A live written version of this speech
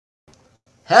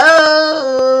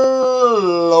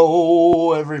Hello,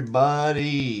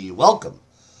 everybody. Welcome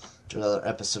to another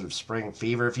episode of Spring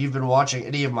Fever. If you've been watching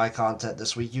any of my content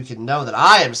this week, you can know that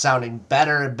I am sounding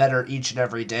better and better each and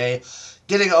every day,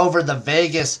 getting over the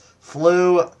Vegas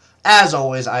flu. As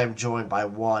always, I am joined by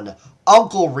one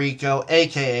Uncle Rico,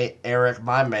 a.k.a. Eric,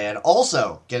 my man,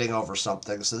 also getting over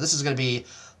something. So this is going to be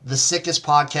the sickest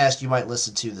podcast you might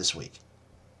listen to this week.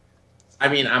 I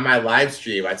mean, on my live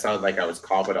stream, I sounded like I was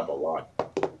coughing up a lung.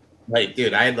 Like,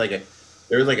 dude, there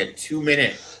was like a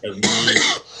 2-minute of me.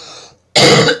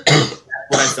 That's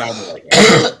what I sounded like.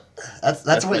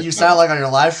 That's what you sound like on your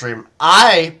live stream.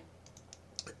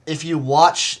 If you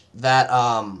watch that,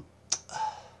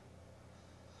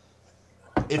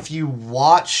 if you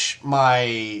watch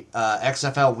my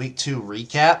XFL Week 2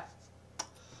 recap,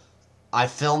 I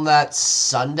filmed that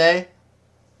Sunday,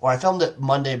 or I filmed it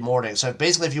Monday morning. So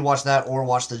basically, if you watch that or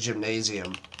watch the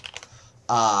gymnasium,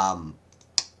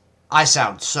 I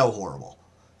sound so horrible.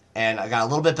 And I got a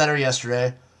little bit better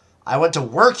yesterday. I went to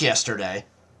work yesterday,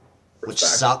 which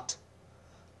sucked.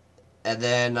 And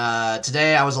then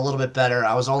today I was a little bit better.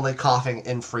 I was only coughing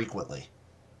infrequently.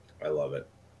 I love it.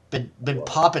 Been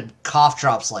popping cough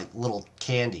drops like little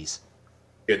candies.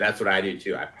 Dude, that's what I do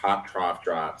too. I pop cough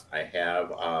drops. I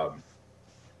have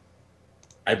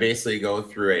I basically go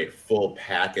through a full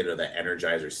packet of the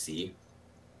Energizer C.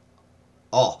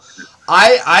 Oh,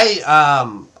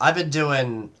 I've been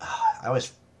doing. I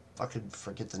always fucking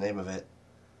forget the name of it.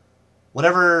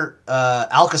 Whatever,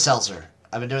 Alka-Seltzer.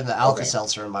 I've been doing the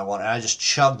Alka-Seltzer in my water, and I just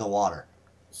chug the water.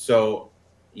 So,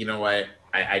 you know what?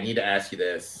 I need to ask you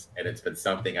this, and it's been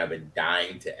something I've been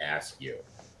dying to ask you.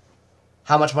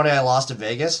 How much money I lost in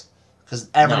Vegas? Because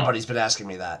everybody's been asking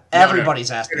me that.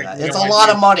 Everybody's asking me that. It's a lot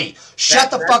of money. Shut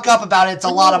the fuck up about it. It's a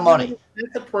lot of money.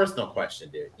 It's a personal question,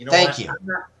 dude. You know Thank you.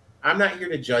 I'm not here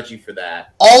to judge you for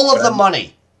that. All of the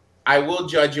money. I will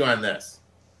judge you on this.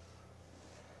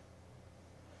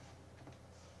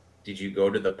 Did you go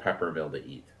to the Pepper Mill to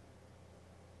eat?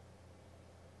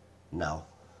 No.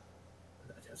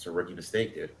 That's a rookie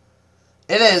mistake, dude.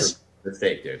 It is.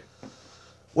 Mistake, dude.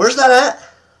 Where's that at?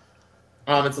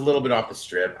 It's a little bit off the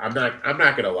strip. I'm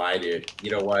not gonna lie, dude. You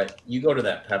know what? You go to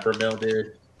that Pepper Mill,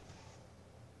 dude.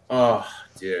 Oh,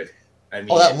 dude. I mean,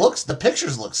 the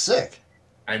pictures look sick.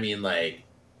 I mean, like,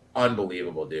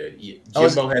 unbelievable, dude. Jimbo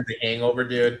has a hangover,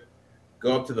 dude.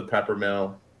 Go up to the Pepper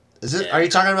Mill. Are you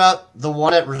talking about the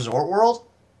one at Resort World?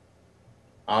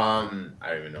 I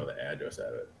don't even know the address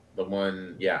of it. The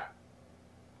one, yeah.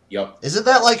 Yup. Isn't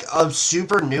that like a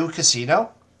super new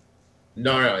casino?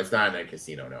 No, it's not in a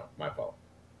casino. No, my fault.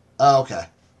 Oh, okay.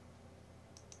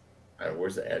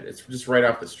 Where's the ad? It's just right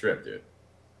off the strip, dude.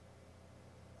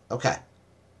 Okay,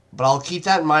 but I'll keep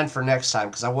that in mind for next time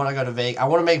because I want to go to Vegas. I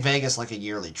want to make Vegas like a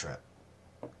yearly trip.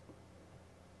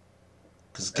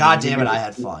 Because goddamn it, I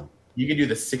had fun. You can do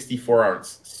the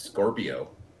 64-ounce Scorpio.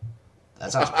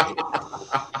 That sounds great.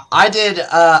 I did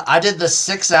the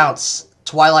 6-ounce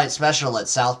Twilight Special at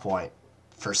South Point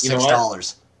for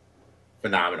 $6.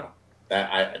 Phenomenal.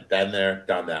 I've been there,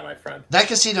 done that, my friend. That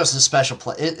casino's a special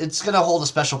place. It's gonna hold a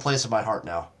special place in my heart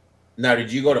now. Now, did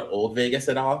you go to Old Vegas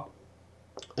at all?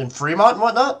 In Fremont and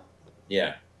whatnot?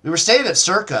 Yeah. We were staying at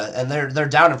Circa, and they're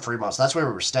down in Fremont, so that's where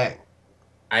we were staying.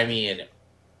 I mean,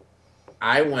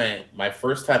 I went my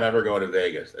first time ever going to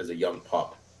Vegas as a young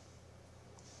pup.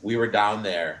 We were down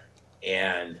there,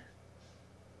 and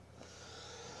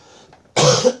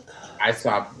I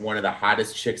saw one of the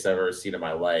hottest chicks I've ever seen in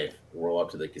my life roll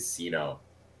up to the casino,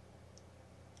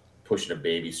 pushing a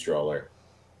baby stroller,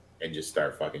 and just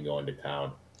start fucking going to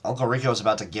town. Uncle Rico was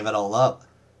about to give it all up.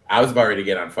 I was about ready to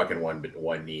get on fucking one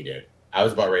knee, dude. I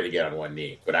was about ready to get on one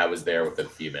knee, but I was there with a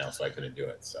female, so I couldn't do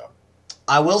it. So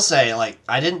I will say, like,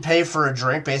 I didn't pay for a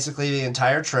drink basically the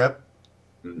entire trip,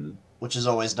 which is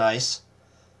always nice.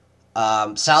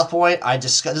 South Point,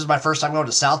 this is my first time going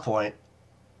to South Point.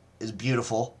 It's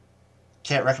beautiful.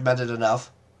 Can't recommend it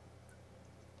enough.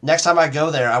 Next time I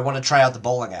go there, I want to try out the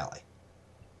bowling alley.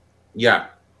 Yeah.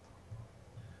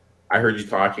 I heard you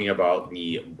talking about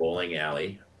the bowling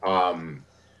alley.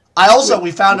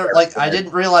 We found I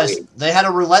didn't realize they had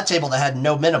a roulette table that had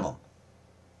no minimum.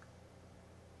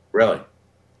 Really?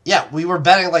 Yeah, we were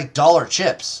betting like dollar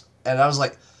chips, and I was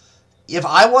like, if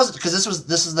I wasn't, because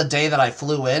this is the day that I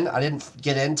flew in. I didn't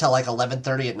get in till like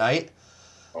 11:30 at night.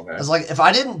 Okay. I was like, if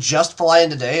I didn't just fly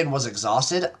in today and was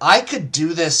exhausted, I could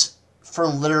do this for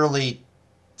literally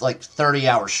like 30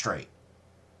 hours straight.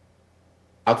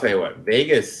 I'll tell you what,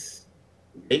 Vegas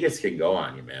can go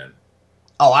on you, man.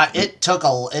 Oh, it took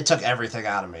everything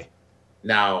out of me.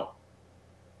 Now,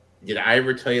 Did I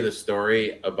ever tell you the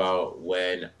story about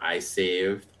when I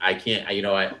saved? I can't.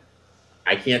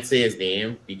 I can't say his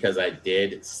name because I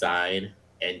did sign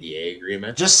NDA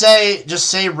agreement. Just say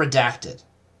redacted.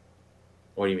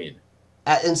 What do you mean?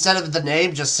 Instead of the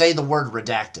name, just say the word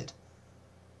redacted.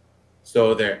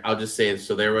 So I'll just say.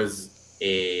 So there was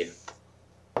a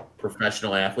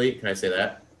professional athlete. Can I say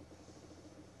that?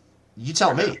 You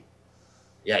tell me.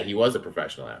 Yeah, he was a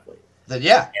professional athlete. Then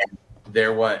yeah.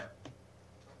 And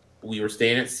we were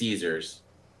staying at Caesars.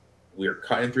 We were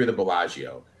cutting through the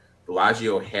Bellagio.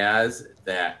 Bellagio has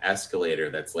that escalator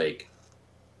that's like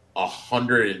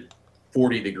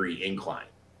 140-degree incline.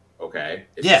 Okay?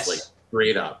 It's yes. just like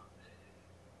straight up.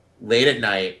 Late at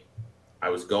night,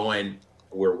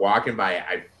 we're walking by.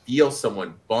 I feel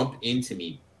someone bump into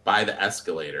me by the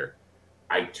escalator.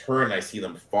 I turn, I see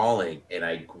them falling, and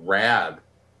I grab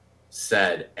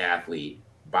said athlete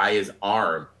by his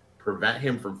arm, prevent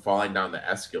him from falling down the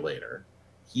escalator.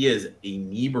 He is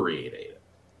inebriated.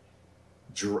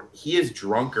 He is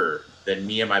drunker than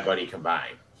me and my buddy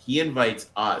combined. He invites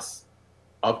us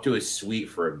up to his suite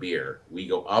for a beer. We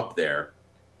go up there.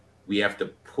 We have to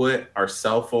put our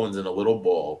cell phones in a little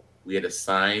bowl. We had to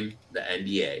sign the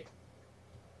NDA.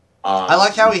 I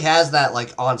like how he has that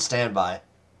like on standby.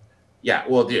 Yeah,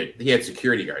 well, dude, he had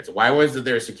security guards. Why wasn't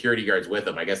there security guards with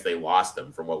him? I guess they lost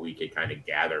them from what we could kind of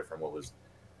gather from what was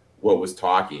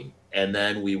talking. And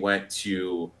then we went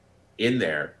in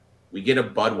there. We get a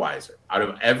Budweiser. Out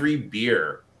of every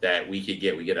beer that we could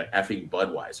get, we get an effing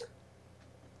Budweiser.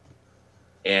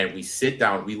 And we sit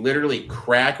down. We literally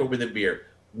crack open the beer.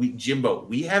 Jimbo,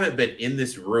 we haven't been in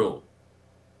this room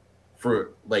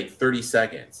for like 30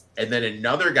 seconds. And then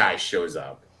another guy shows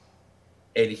up,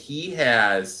 and he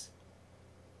has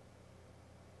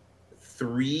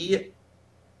 3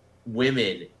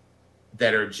 women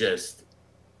that are just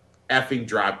effing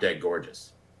drop dead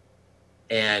gorgeous.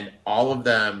 And all of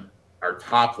them are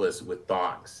topless with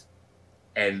thongs.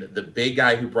 And the big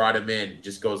guy who brought him in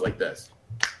just goes like this.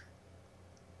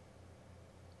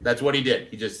 That's what he did.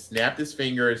 He just snapped his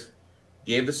fingers,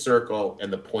 gave the circle,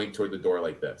 and the point toward the door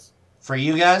like this. For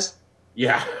you guys?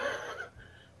 Yeah.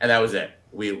 And that was it.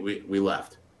 We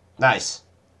left. Nice.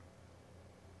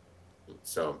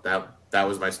 So that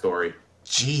was my story.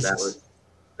 Jesus.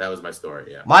 That was my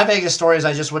story, yeah. My Vegas story is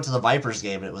I just went to the Vipers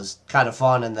game, and it was kind of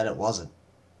fun, and then it wasn't.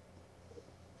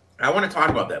 I want to talk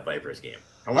about that Vipers game.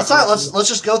 Let's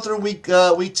just go through week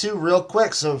 2 real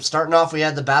quick. So starting off, we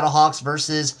had the Battlehawks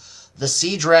versus the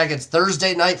Sea Dragons.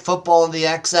 Thursday night football in the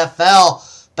XFL.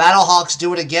 Battlehawks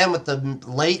do it again with the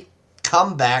late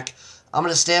comeback. I'm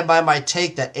going to stand by my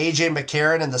take that A.J.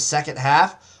 McCarron in the second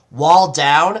half, while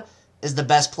down, is the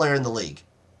best player in the league.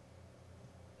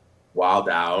 While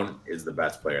down is the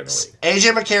best player in the league. A.J.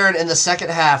 McCarron in the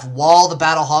second half, while the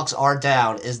Battlehawks are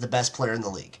down, is the best player in the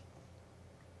league.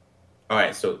 All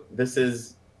right, so this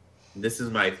is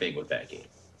my thing with that game.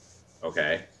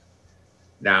 Okay?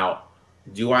 Now,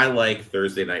 do I like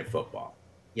Thursday night football?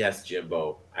 Yes,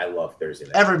 Jimbo, I love Thursday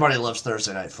night. Everybody loves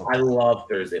Thursday night football. I love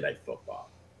Thursday night football.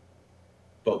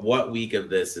 But what week of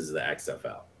this is the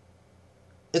XFL?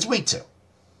 It's week 2.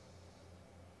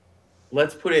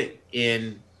 Let's put it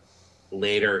in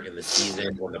later in the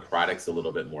season when the product's a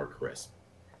little bit more crisp.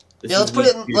 Let's put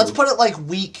it like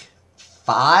week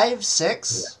 5,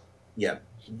 6. Yeah,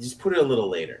 just put it a little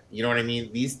later. You know what I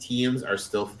mean? These teams are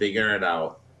still figuring it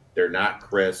out. They're not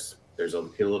crisp. There's a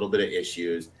little bit of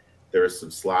issues. There is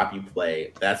some sloppy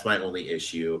play. That's my only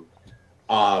issue.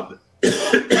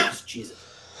 Jesus.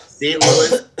 St.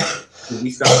 Louis,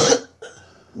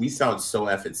 we sound so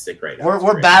effing sick right now.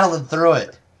 We're battling through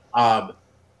it. My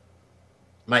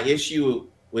issue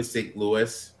with St.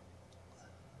 Louis,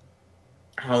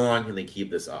 how long can they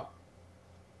keep this up?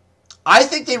 I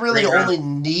think they really only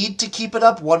need to keep it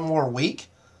up one more week,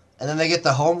 and then they get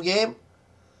the home game.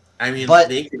 I mean,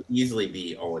 they could easily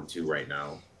be 0-2 right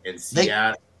now. And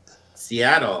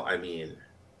Seattle, I mean...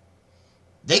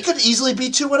 They could easily be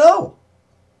 2-0.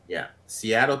 Yeah,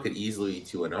 Seattle could easily be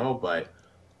 2-0, but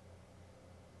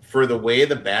for the way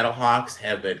the Battlehawks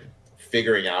have been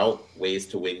figuring out ways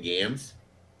to win games,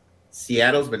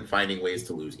 Seattle's been finding ways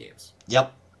to lose games.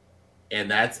 Yep. And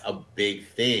that's a big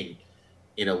thing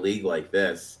in a league like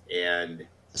this. And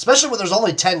especially when there's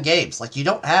only 10 games. Like, you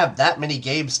don't have that many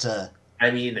games to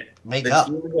make up.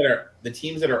 The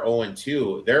teams that are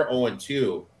 0-2, they're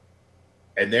 0-2,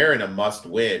 and they're in a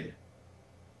must-win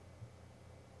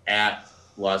at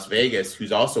Las Vegas,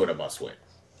 who's also in a must-win.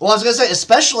 Well, I was going to say,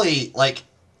 especially, like,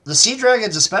 the Sea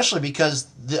Dragons especially, because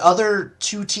the other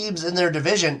 2 teams in their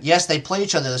division, yes, they play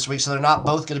each other this week, so they're not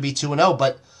both going to be 2-0,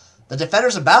 but The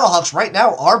Defenders and Battlehawks right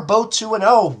now are both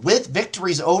 2-0 with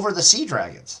victories over the Sea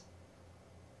Dragons.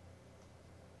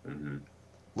 Mm-hmm.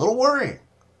 Little worrying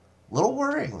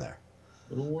there.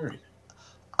 Little worried.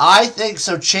 I think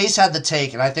so. Chase had the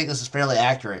take, and I think this is fairly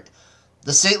accurate.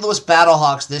 The St. Louis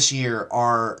Battlehawks this year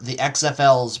are the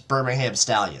XFL's Birmingham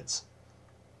Stallions.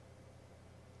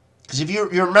 Because if you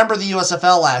remember the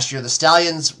USFL last year, the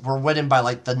Stallions were winning by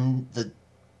like the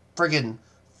friggin'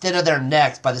 thin of their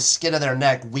necks, by the skin of their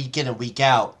neck, week in and week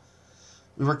out.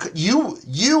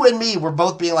 You and me were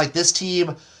both being like, this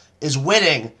team is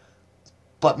winning,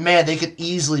 but man, they could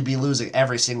easily be losing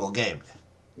every single game.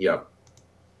 Yep.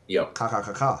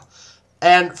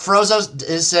 And Frozo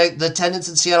is saying the attendance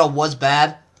in Seattle was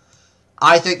bad.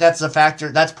 I think that's a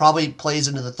factor. That's probably plays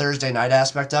into the Thursday night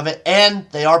aspect of it. And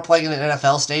they are playing in an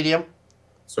NFL stadium.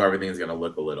 So everything's going to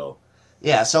look a little...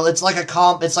 Yeah, so it's like a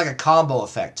combo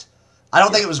effect. I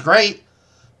don't think it was great,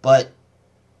 but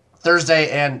Thursday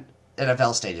and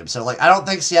NFL stadium. So like I don't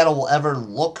think Seattle will ever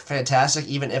look fantastic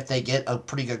even if they get a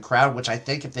pretty good crowd, which I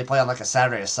think if they play on like a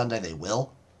Saturday or Sunday they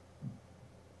will.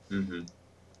 Mm-hmm.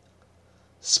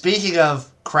 Speaking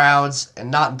of crowds and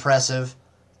not impressive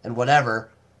and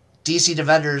whatever, DC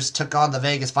Defenders took on the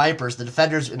Vegas Vipers. The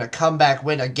Defenders in a comeback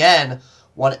win again,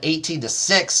 won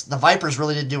 18-6. The Vipers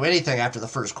really didn't do anything after the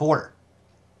first quarter.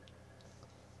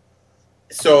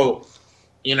 So,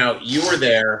 you were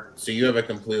there, so you have a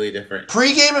completely different...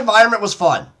 Pre-game environment was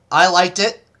fun. I liked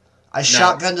it. I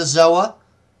shotgunned to Zoa.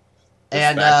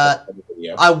 And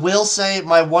I will say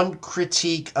my one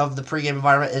critique of the pre-game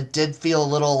environment, it did feel a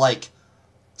little like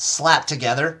slapped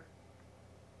together.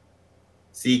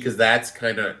 See, because that's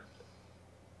kind of...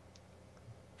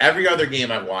 Every other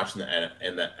game I've watched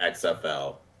in the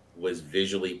XFL was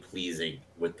visually pleasing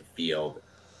with the field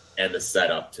and the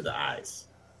setup to the eyes.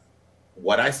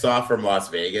 What I saw from Las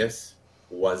Vegas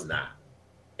was not.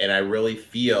 And I really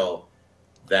feel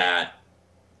that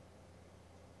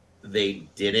they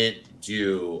didn't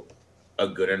do a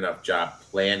good enough job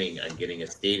planning on getting a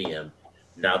stadium.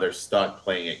 Now they're stuck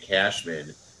playing at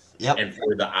Cashman. Yep. And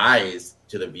for the eyes,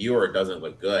 to the viewer, it doesn't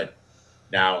look good.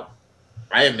 Now,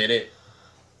 I admit it,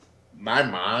 my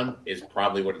mom is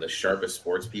probably one of the sharpest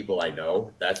sports people I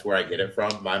know. That's where I get it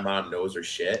from. My mom knows her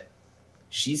shit.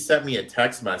 She sent me a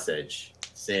text message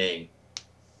saying,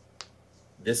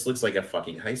 this looks like a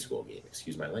fucking high school game.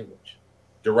 Excuse my language.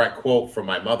 Direct quote from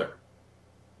my mother.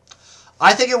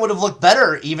 I think it would have looked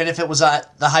better even if it was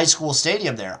at the high school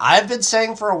stadium there. I've been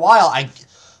saying for a while, I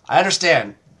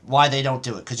understand why they don't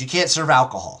do it, because you can't serve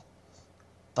alcohol.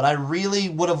 But I really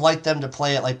would have liked them to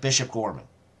play it like Bishop Gorman.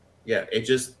 Yeah,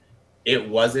 it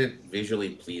wasn't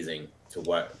visually pleasing to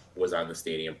what was on the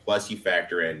stadium. Plus, you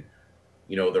factor in,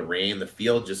 the rain, the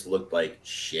field just looked like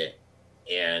shit.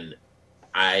 And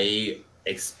I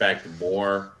expect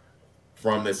more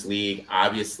from this league.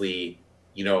 Obviously,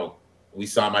 we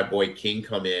saw my boy King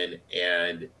come in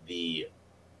and the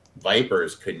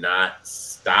Vipers could not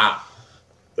stop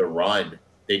the run.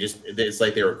 It's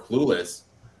like they were clueless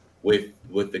with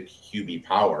the QB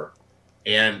power.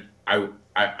 And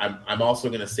I'm also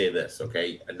going to say this,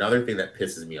 okay? Another thing that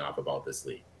pisses me off about this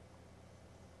league.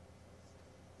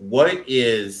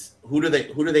 Who do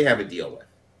they have a deal with?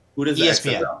 Who does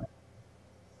ESPN. XFL?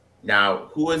 Now,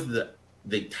 who is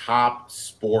the top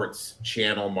sports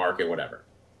channel market, whatever?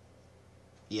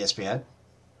 ESPN.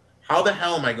 How the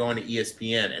hell am I going to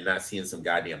ESPN and not seeing some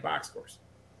goddamn box scores?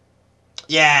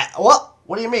 Yeah, what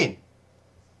do you mean?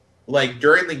 Like,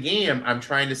 during the game, I'm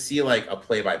trying to see, like, a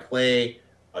play-by-play,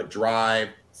 a drive,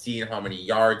 seeing how many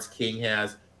yards King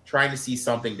has, trying to see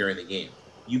something during the game.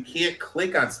 You can't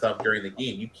click on stuff during the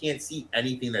game. You can't see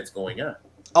anything that's going on.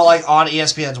 Oh, like on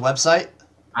ESPN's website?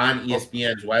 On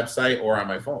ESPN's website or on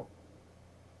my phone.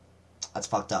 That's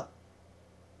fucked up.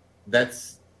 That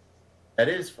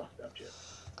is fucked up, Jim.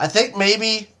 I think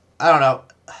maybe, I don't know.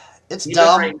 It's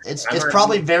dumb. It's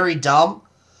probably very dumb.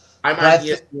 I'm on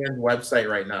ESPN's website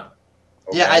right now.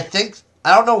 Okay? Yeah,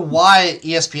 I don't know why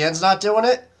ESPN's not doing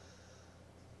it,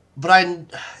 but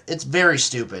it's very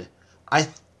stupid. I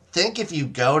think if you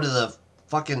go to the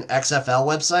fucking XFL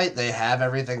website, they have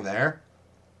everything there.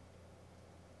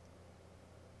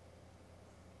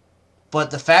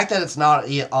 But the fact that it's not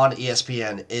on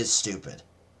ESPN is stupid.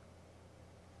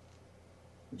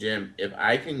 Jim, if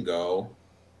I can go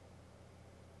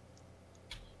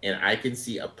and I can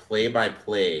see a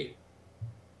play-by-play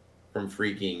from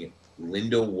freaking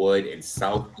Lindenwood and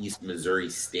Southeast Missouri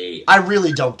State. I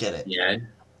really don't get it. Yeah,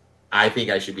 I think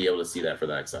I should be able to see that for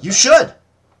the XFL. You should.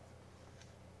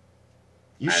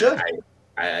 You should.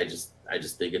 I just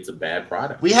think it's a bad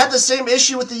product. We had the same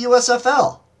issue with the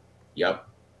USFL. Yep.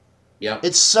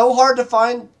 It's so hard to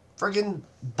find friggin'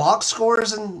 box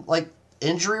scores and like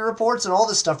injury reports and all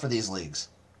this stuff for these leagues.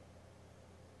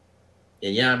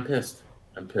 And yeah, I'm pissed.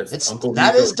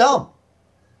 That is dumb.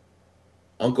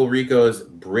 Uncle Rico's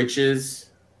britches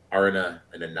are in a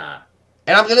knot.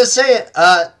 And I'm gonna say it.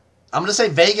 I'm gonna say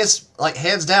Vegas, like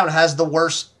hands down, has the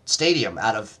worst stadium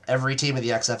out of every team in the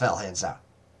XFL, hands down.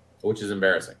 Which is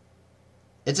embarrassing.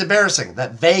 It's embarrassing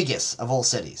that Vegas, of all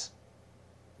cities.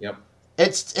 Yep.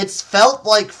 It's felt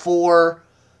like for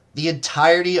the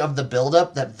entirety of the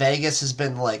buildup that Vegas has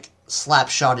been like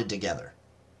slap-shotted together.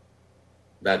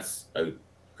 That's a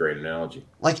great analogy.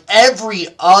 Like every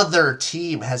other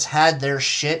team has had their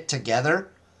shit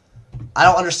together. I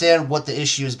don't understand what the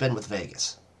issue has been with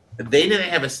Vegas. They didn't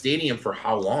have a stadium for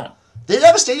how long? They didn't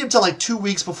have a stadium until like 2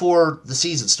 weeks before the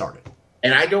season started.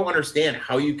 And I don't understand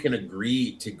how you can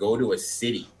agree to go to a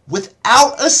city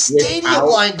without a stadium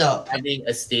lined up. Having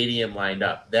a stadium lined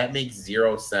up. That makes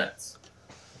zero sense.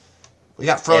 We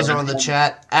got Frozen on the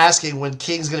chat asking when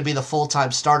King's going to be the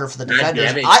full-time starter for the Defenders.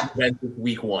 Should have been since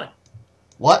week 1.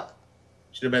 What?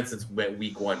 Should have been since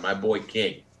week 1. My boy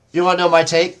King. You want to know my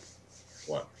take?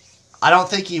 What? I don't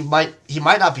think he might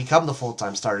not become the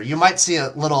full-time starter. You might see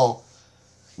a little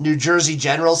New Jersey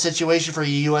General situation for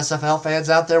you USFL fans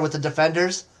out there with the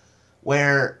Defenders,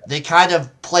 where they kind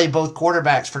of play both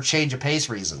quarterbacks for change of pace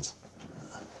reasons.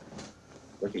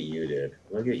 Look at you, dude.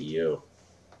 Look at you.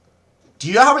 Do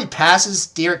you know how many passes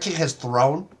Derek King has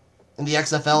thrown in the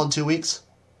XFL in 2 weeks?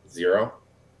 0.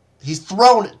 He's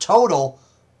thrown a total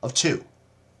of 2.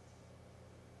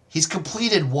 He's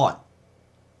completed 1.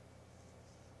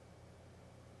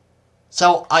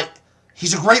 So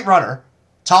he's a great runner.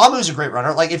 Tamu's a great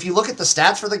runner. Like, if you look at the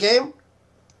stats for the game,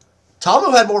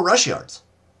 Tamu had more rush yards.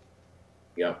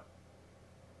 Yep.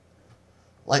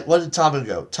 Like, what did Tamu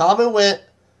go? Tamu went,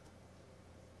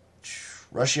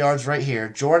 rush yards right here.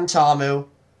 Jordan Tamu,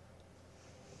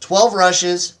 12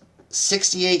 rushes,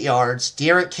 68 yards.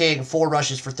 Derek King, 4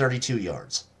 rushes for 32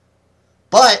 yards.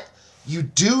 But you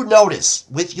do notice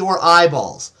with your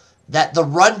eyeballs that the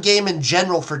run game in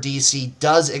general for DC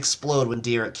does explode when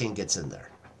Derek King gets in there.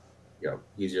 Yep.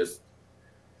 He's just...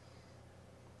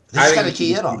 This is kind of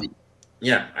key in on it.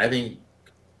 Yeah, I think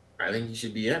he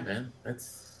should be in, man.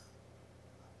 That's...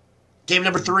 Game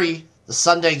number 3, the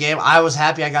Sunday game. I was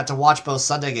happy I got to watch both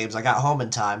Sunday games. I got home in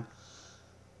time.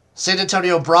 San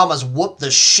Antonio Brahmas whooped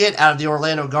the shit out of the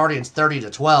Orlando Guardians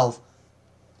 30-12.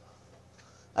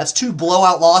 That's 2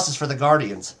 blowout losses for the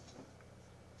Guardians.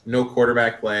 No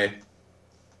quarterback play.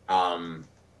 And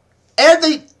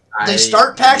they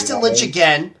start Paxton Lynch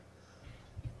again,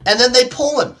 and then they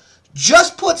pull him.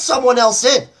 Just put someone else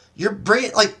in. You're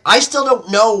bringing, like, I still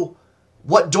don't know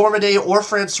what Dormade or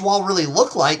Francois really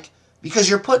look like because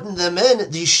you're putting them in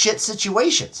these shit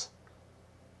situations.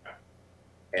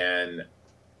 And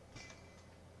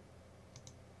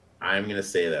I'm going to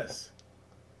say this.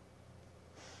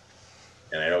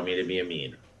 And I don't mean to be a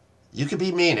mean. You can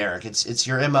be mean, Eric. It's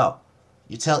your MO.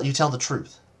 You tell the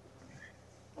truth.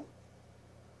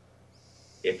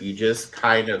 If you just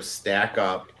kind of stack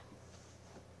up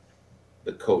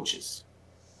the coaches,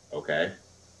 okay?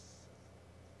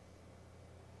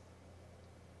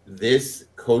 This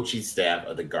coaching staff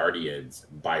of the Guardians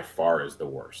by far is the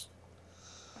worst.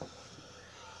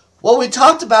 Well, we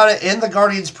talked about it in the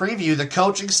Guardians preview. The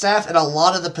coaching staff and a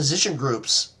lot of the position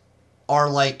groups are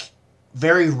like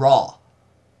very raw.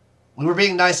 We were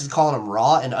being nice and calling them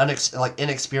raw and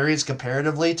inexperienced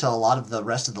comparatively to a lot of the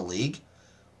rest of the league.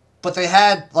 But they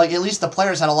had, like, at least the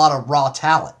players had a lot of raw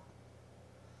talent.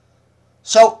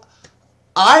 So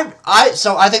I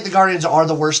think the Guardians are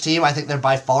the worst team. I think they're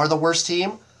by far the worst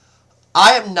team.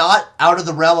 I am not out of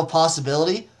the realm of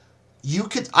possibility.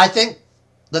 I think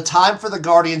the time for the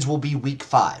Guardians will be week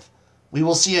 5. We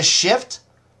will see a shift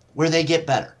where they get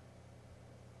better.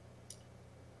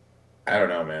 I don't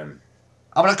know, man.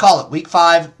 I'm going to call it week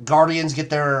 5, Guardians get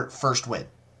their first win.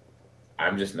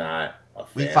 I'm just not a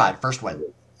fan. Week 5, first win.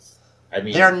 I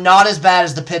mean, they're not as bad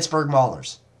as the Pittsburgh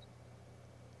Maulers.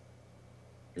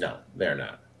 No, they're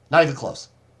not. Not even close.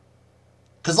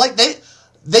 Because, like,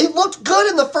 they looked good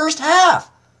in the first half.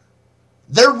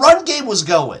 Their run game was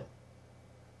going.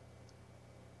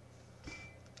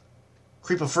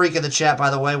 Creep a freak in the chat, by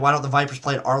the way. Why don't the Vipers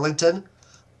play at Arlington?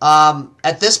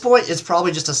 At this point, it's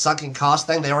probably just a sunken cost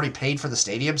thing. They already paid for the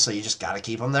stadium, so you just got to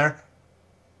keep them there.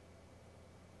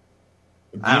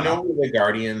 Do you know who the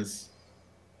Guardians'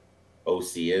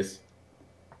 OC is?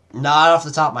 Not off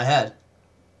the top of my head.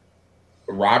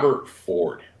 Robert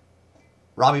Ford.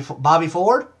 Bobby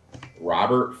Ford?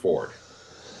 Robert Ford.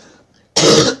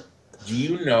 Do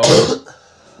you know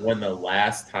when the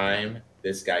last time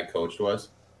this guy coached was?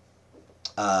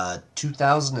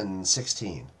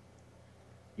 2016.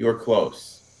 You were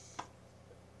close.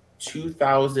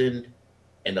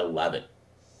 2011.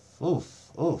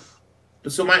 Oof.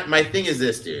 So my thing is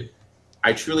this, dude.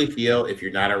 I truly feel if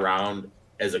you're not around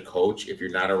as a coach, if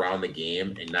you're not around the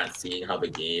game and not seeing how the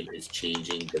game is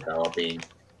changing, developing,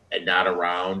 and not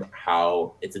around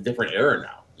how it's a different era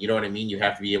now. You know what I mean? You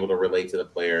have to be able to relate to the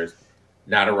players,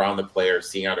 not around the players,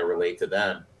 seeing how to relate to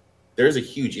them. There's a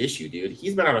huge issue, dude.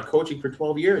 He's been out of coaching for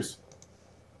 12 years.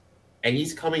 And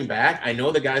he's coming back. I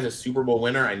know the guy's a Super Bowl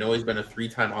winner. I know he's been a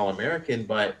 3-time All-American,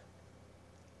 but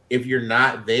if you're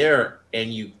not there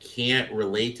and you can't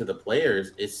relate to the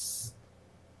players, it's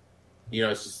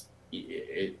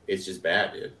just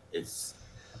bad, dude. It's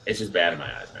just bad in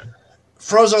my eyes, man.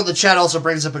 Frozo in the chat also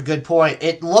brings up a good point.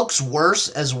 It looks worse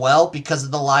as well because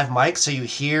of the live mic, so you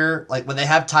hear, like, when they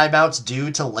have timeouts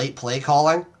due to late play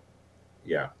calling.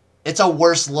 Yeah. It's a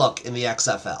worse look in the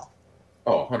XFL.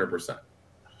 Oh, 100%.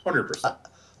 100%.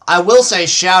 I will say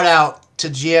shout out to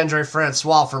Giandre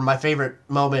Francois for one of my favorite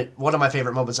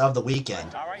moments of the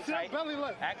weekend. All right, tight.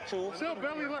 Act 2. Shut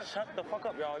the fuck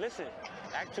up, y'all. Listen.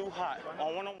 Act 2 hot.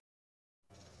 On 1-on-1.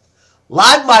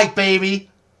 Live mic, baby.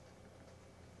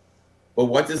 But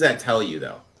what does that tell you,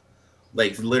 though?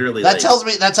 Like, literally, that tells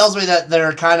me that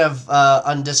they're kind of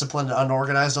undisciplined and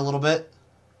unorganized a little bit.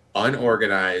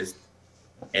 Unorganized,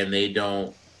 and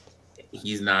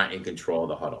he's not in control of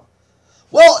the huddle.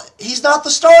 Well, he's not the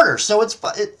starter, so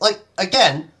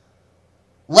again,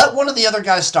 let one of the other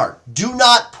guys start. Do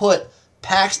not put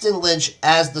Paxton Lynch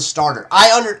as the starter.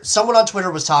 Someone on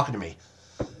Twitter was talking to me.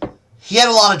 He had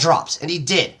a lot of drops, and he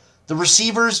did. The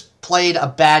receivers played a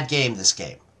bad game this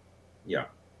game. Yeah.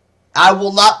 I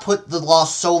will not put the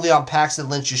loss solely on Paxton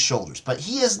Lynch's shoulders, but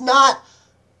he is not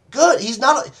good. He's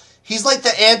like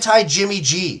the anti-Jimmy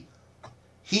G.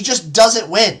 He just doesn't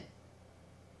win.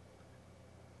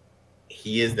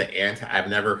 He is the I've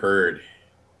never heard.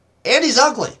 And he's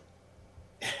ugly.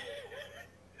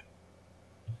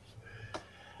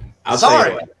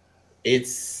 Sorry.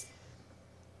 It's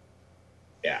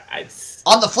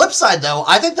on the flip side, though,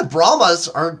 I think the Brahmas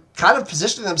are kind of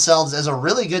positioning themselves as a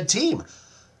really good team.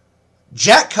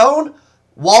 Jack Cohn,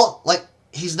 while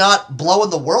he's not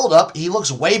blowing the world up, he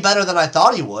looks way better than I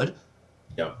thought he would.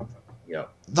 Yep.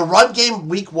 The run game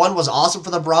week 1 was awesome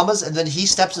for the Brahmas, and then he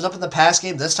steps it up in the pass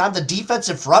game this time. The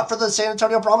defensive front for the San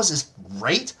Antonio Brahmas is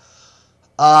great.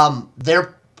 I'm going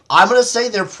to say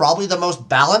they're probably the most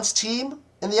balanced team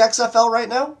in the XFL right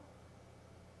now.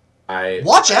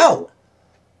 Watch out.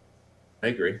 I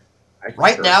agree.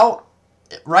 Right now,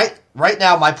 my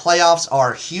playoffs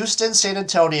are Houston, San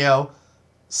Antonio,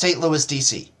 St. Louis,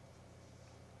 DC.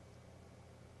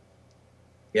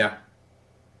 Yeah.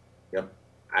 Yep.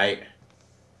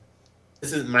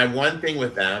 This is my one thing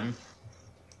with them,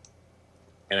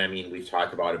 and I mean, we've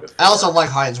talked about it before. I also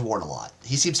like Hines Ward a lot.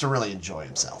 He seems to really enjoy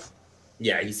himself.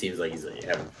 Yeah, he seems like he's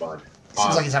having fun.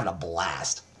 Seems like he's having a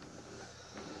blast.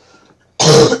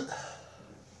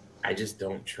 I just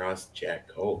don't trust Jack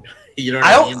Cohn. You know what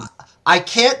I mean? I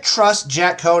can't trust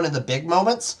Jack Cohn in the big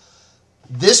moments.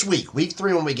 This week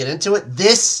 3, when we get into it,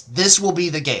 this will be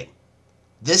the game.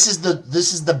 This is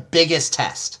the biggest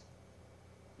test.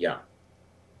 Yeah.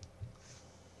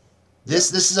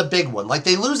 This is a big one. Like,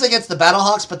 they lose against the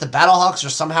Battlehawks, but the Battlehawks are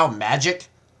somehow magic.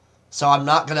 So I'm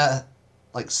not gonna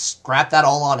scrap that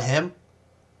all on him.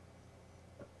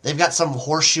 They've got some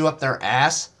horseshoe up their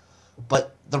ass.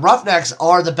 But the Roughnecks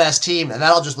are the best team, and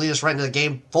that'll just lead us right into the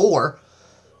game 4.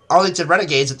 Arlington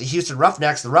Renegades at the Houston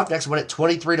Roughnecks. The Roughnecks win it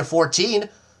 23-14.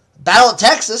 Battle at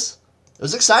Texas. It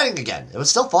was exciting again. It was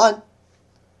still fun.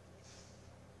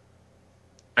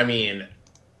 I mean,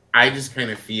 I just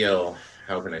kind of feel,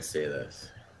 how can I say this?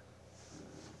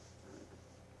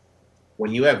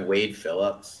 When you have Wade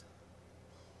Phillips,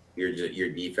 your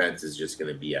defense is just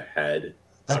going to be ahead.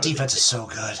 That defense is so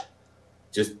good.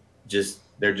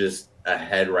 They're just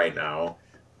ahead right now.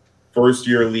 First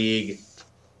year league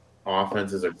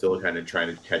offenses are still kind of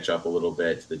trying to catch up a little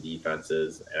bit to the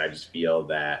defenses, and I just feel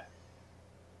that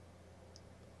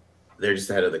they're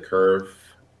just ahead of the curve.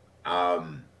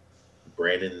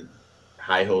 Brandon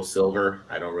Hi-Ho Silver,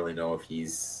 I don't really know if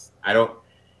I don't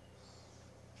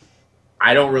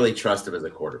really trust him as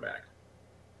a quarterback.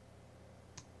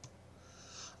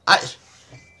 I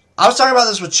was talking about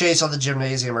this with Chase on the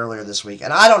gymnasium earlier this week,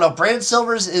 and I don't know. Brandon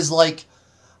Silvers is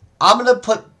I'm going to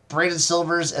put Brandon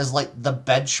Silvers as the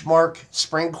benchmark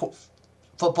spring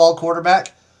football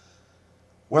quarterback,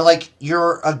 where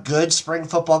you're a good spring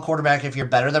football quarterback if you're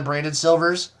better than Brandon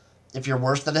Silvers. If you're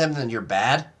worse than him, then you're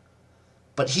bad.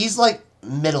 But he's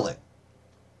middling.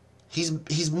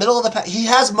 He's middle of the pack. He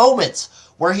has moments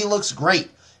where he looks great,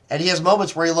 and he has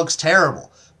moments where he looks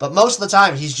terrible. But most of the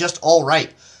time, he's just all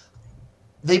right.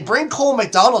 They bring Cole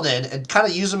McDonald in and kind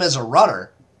of use him as a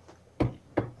runner.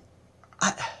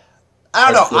 I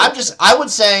don't know. I would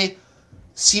say,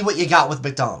 see what you got with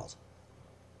McDonald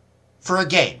for a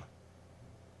game.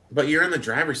 But you're in the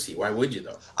driver's seat. Why would you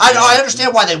though? I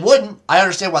understand why they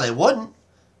wouldn't.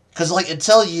 Because like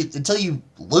until you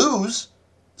lose,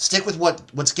 stick with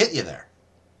what's getting you there.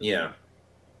 Yeah.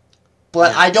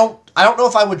 But yeah. I don't know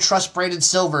if I would trust Brandon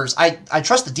Silvers. I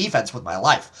trust the defense with my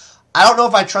life. I don't know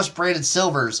if I trust Brandon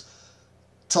Silvers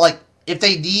to, like, if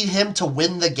they need him to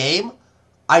win the game,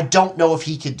 I don't know if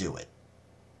he could do it.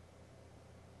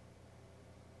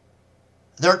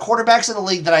 There are quarterbacks in the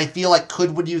league that I feel like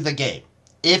could win you the game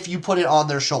if you put it on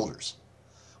their shoulders.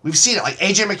 We've seen it. Like,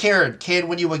 A.J. McCarron can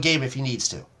win you a game if he needs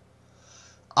to.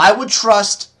 I would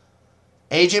trust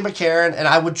A.J. McCarron, and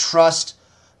I would trust,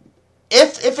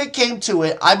 if it came to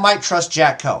it, I might trust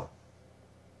Jack Cohn.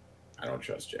 I don't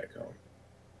trust Jack Cohn.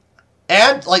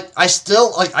 And, like, I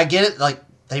get it. Like,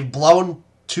 they've blown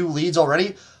 2 leads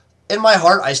already. In my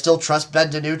heart, I still trust Ben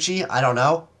DiNucci. I don't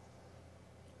know.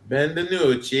 Ben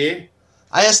DiNucci.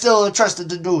 I still trust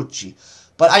DiNucci.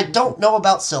 But I don't know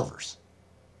about Silvers.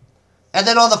 And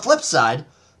then on the flip side,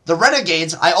 the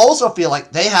Renegades, I also feel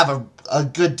like they have a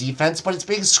good defense, but it's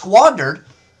being squandered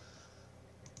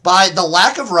by the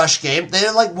lack of rush game.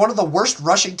 They're like one of the worst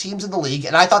rushing teams in the league,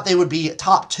 and I thought they would be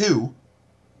top 2.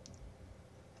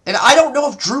 And I don't know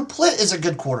if Drew Plitt is a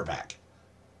good quarterback.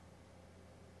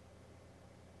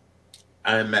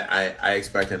 I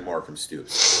expected more from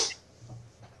Stoops.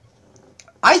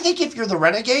 I think if you're the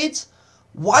Renegades,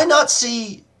 why not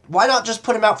just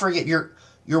put him out for a game? You're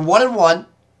 1-1.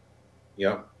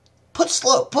 Yep. Put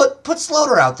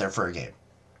Slaughter out there for a game.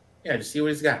 Yeah, just see what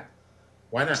he's got.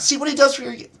 Why not? See what he does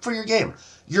for your game.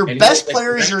 Your best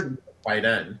player is your tight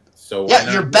end. So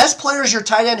yeah, your best player is your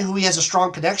tight end who he has a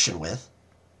strong connection with.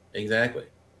 Exactly.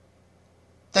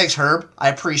 Thanks, Herb. I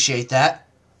appreciate that.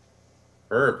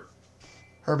 Herb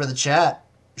in the chat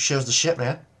shows the shit,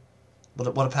 man. What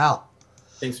a pal.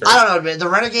 Thanks, Herb. I don't know, man. The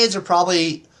Renegades are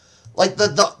probably like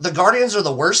the Guardians are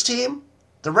the worst team.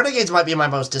 The Renegades might be my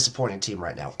most disappointing team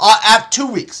right now. After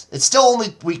 2 weeks, it's still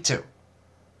only week 2.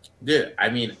 Dude, I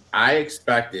mean, I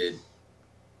expected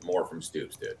more from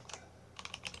Stoops, dude.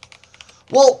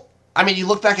 Well, I mean, you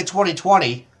look back at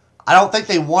 2020. I don't think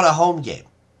they won a home game.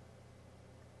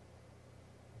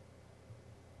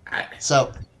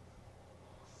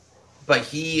 But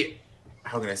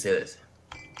how can I say this?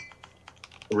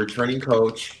 A returning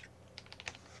coach.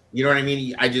 You know what I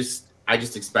mean? I just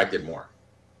expected more.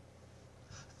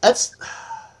 I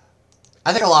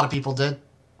think a lot of people did.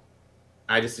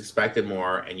 I just expected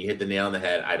more, and you hit the nail on the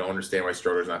head. I don't understand why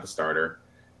Stroder's not the starter.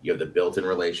 You have the built-in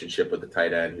relationship with the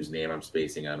tight end, whose name I'm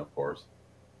spacing on, of course.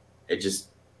 It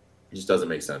just doesn't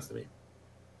make sense to me.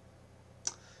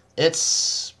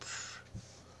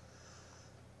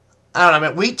 I don't know,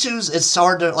 man. Week 2's, it's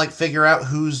hard to like figure out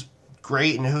who's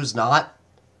great and who's not.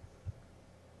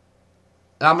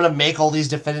 And I'm gonna make all these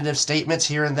definitive statements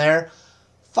here and there.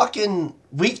 Fucking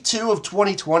week 2 of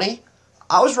 2020,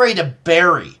 I was ready to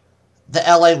bury the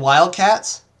LA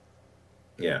Wildcats.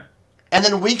 Yeah. And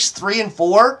then weeks 3 and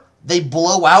 4, they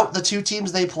blow out the 2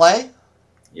 teams they play.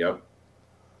 Yep.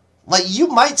 Like, you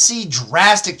might see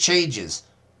drastic changes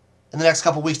in the next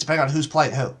couple weeks depending on who's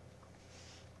playing who.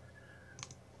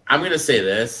 I'm going to say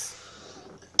this.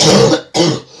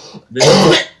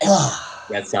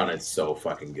 That sounded so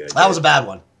fucking good. That was a bad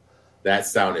one. That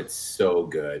sounded so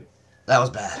good. That was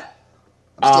bad.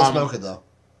 I'm still smoking, though.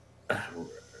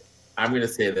 I'm going to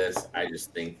say this. I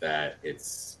just think that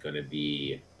it's going to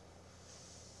be...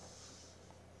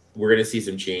 We're going to see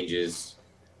some changes.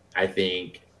 I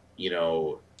think,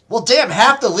 Well, damn,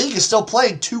 half the league is still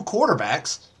playing 2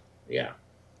 quarterbacks. Yeah.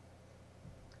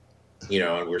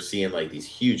 And we're seeing, like, these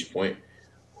huge points.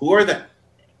 Who are the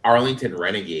Arlington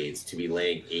Renegades to be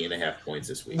laying 8.5 points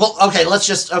this week? Well,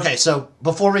 okay, so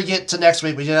before we get to next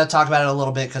week, we got to talk about it a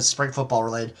little bit because spring football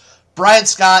related. Brian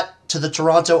Scott to the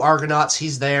Toronto Argonauts,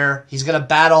 he's there. He's going to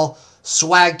battle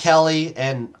Swag Kelly,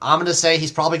 and I'm going to say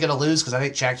he's probably going to lose because I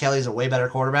think Chad Kelly is a way better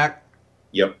quarterback.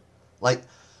 Yep. Like,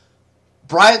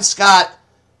 Brian Scott,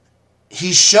 he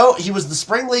was the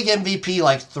Spring League MVP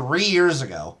like 3 years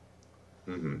ago.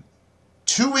 Mm-hmm.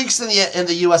 2 weeks in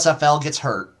the USFL, gets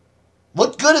hurt.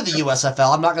 Looked good in the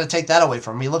USFL. I'm not going to take that away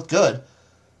from him. He looked good.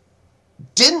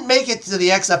 Didn't make it to the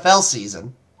XFL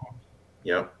season.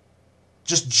 Yep.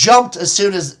 Just jumped as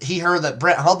soon as he heard that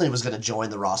Brett Hundley was going to join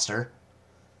the roster.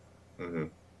 Mm-hmm.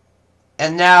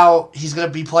 and now he's going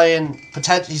to be playing,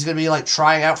 he's going to be like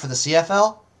trying out for the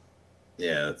CFL.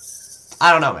 Yeah, it's...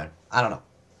 I don't know, man. I don't know.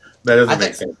 That doesn't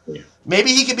make sense to me.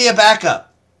 Maybe he could be a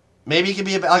backup. Maybe he could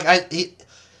be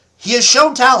he has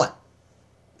shown talent.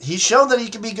 He's shown that he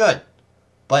can be good.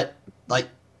 But, like,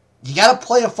 you got to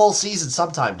play a full season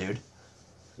sometime, dude.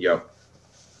 Yep.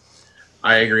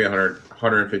 I agree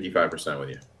 155% with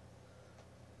you.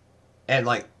 And,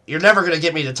 like, you're never going to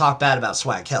get me to talk bad about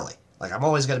Swag Kelly. Like, I'm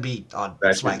always going to be on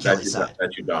Swag Kelly's side.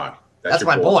 That's your dog. That's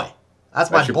my boy.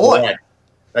 That's my boy.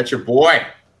 That's your boy.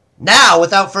 Now,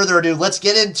 without further ado, let's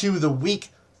get into the Week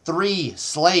 3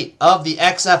 slate of the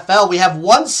XFL. We have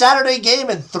 1 Saturday game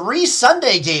and 3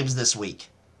 Sunday games this week.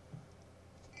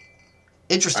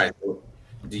 Interesting. Right.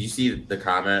 Did you see the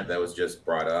comment that was just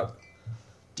brought up?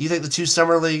 Do you think the 2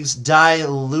 summer leagues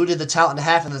diluted the talent in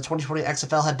half and the 2020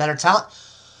 XFL had better talent?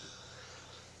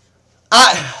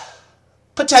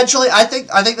 Potentially. I think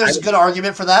there's a good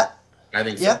argument for that. I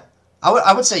think so. Yeah.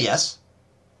 I would say yes.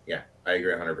 Yeah, I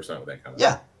agree 100% with that comment.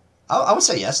 Yeah. I would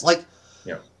say yes. Like,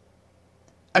 yeah.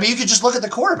 I mean, you could just look at the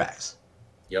quarterbacks.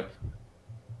 Yep.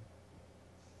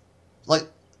 Like,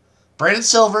 Brandon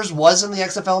Silvers was in the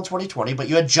XFL in 2020, but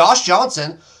you had Josh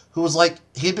Johnson, who was like,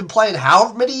 he'd been playing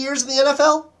how many years in the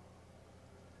NFL?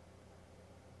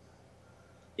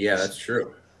 Yeah, that's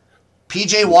true.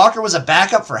 PJ Walker was a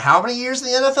backup for how many years in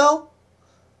the NFL?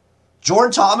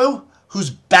 Jordan Ta'amu, whose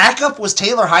backup was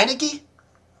Taylor Heineke?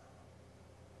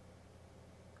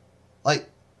 Like,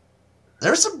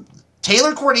 there's some...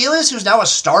 Taylor Cornelius, who's now a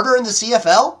starter in the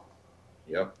CFL?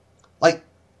 Yep. Like,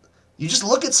 you just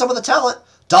look at some of the talent.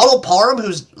 Donald Parham,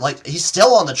 who's, like, he's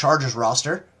still on the Chargers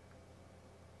roster.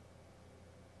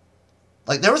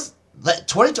 Like, there was...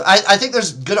 I think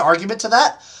there's good argument to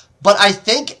that. But I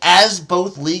think as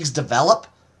both leagues develop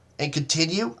and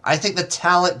continue, I think the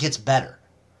talent gets better.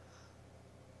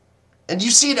 And you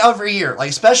see it every year.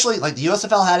 Like, especially, like, the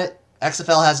USFL had it.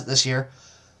 XFL has it this year.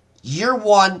 Year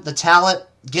 1, the talent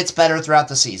gets better throughout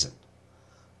the season.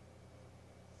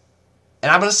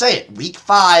 And I'm going to say it. Week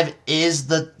 5 is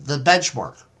the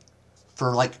benchmark.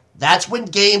 For, like, that's when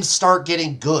games start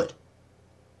getting good.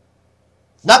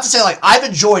 Not to say, like, I've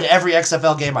enjoyed every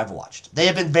XFL game I've watched. They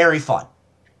have been very fun.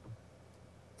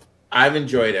 I've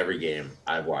enjoyed every game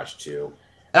I've watched, too.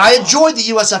 And I enjoyed the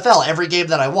USFL every game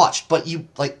that I watched. But you,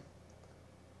 like,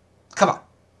 come on.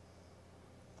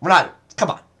 Come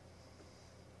on.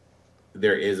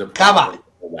 There is a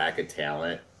lack of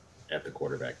talent at the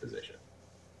quarterback position.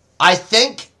 I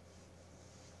think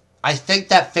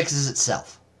that fixes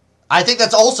itself. I think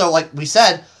that's also, like we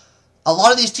said, a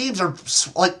lot of these teams are,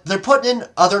 like, they're putting in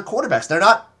other quarterbacks.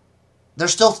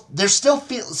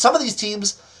 Some of these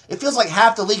teams, it feels like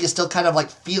half the league is still kind of, like,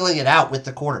 feeling it out with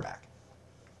the quarterback.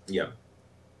 Yeah.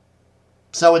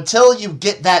 So until you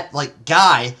get that, like,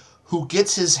 guy who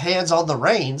gets his hands on the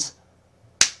reins,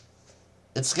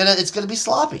 it's gonna be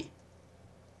sloppy.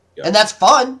 Yep. And that's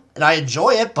fun, and I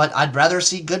enjoy it, but I'd rather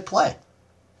see good play.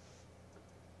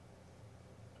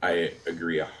 I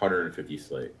agree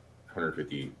 150%.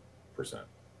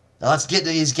 Now let's get to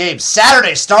these games.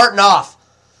 Saturday, starting off.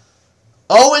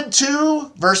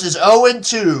 0-2 versus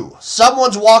 0-2.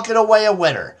 Someone's walking away a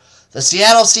winner. The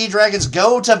Seattle Sea Dragons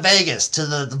go to Vegas, to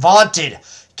the vaunted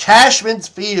Cashman's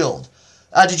Field.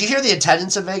 Did you hear the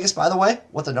attendance in Vegas, by the way?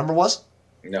 What the number was?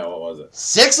 No, what was it?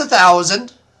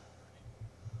 6,000.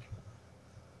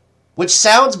 Which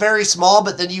sounds very small,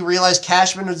 but then you realize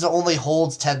Cashman only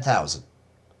holds 10,000.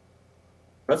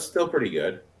 That's still pretty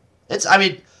good. By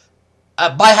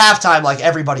halftime, like,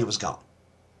 everybody was gone.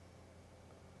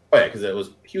 Oh, yeah, because it was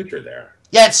putrid there.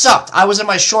 Yeah, it sucked. I was in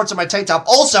my shorts and my tank top.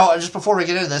 Also, just before we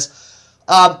get into this,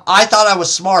 I thought I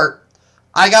was smart.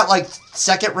 I got, like,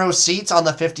 second row seats on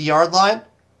the 50-yard line.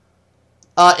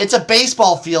 It's a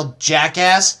baseball field,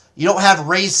 jackass. You don't have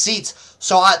raised seats.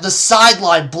 So the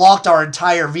sideline blocked our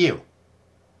entire view.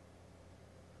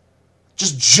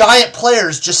 Just giant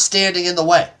players just standing in the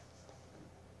way.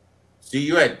 So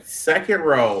you had second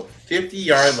row,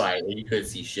 50-yard line, and you couldn't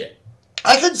see shit.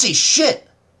 I couldn't see shit.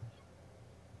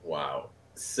 Wow.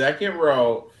 Second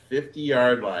row,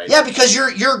 50-yard line. Yeah, because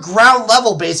you're ground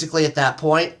level basically at that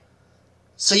point.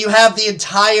 So you have the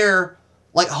entire,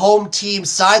 like, home team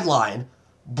sideline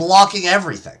blocking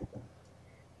everything.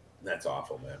 That's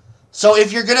awful, man. So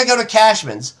if you're gonna go to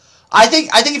Cashman's, I think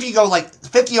if you go, like,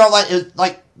 50-yard line,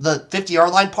 like the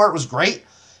 50-yard line part was great.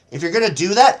 If you're gonna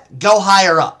do that, go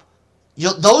higher up.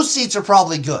 Those seats are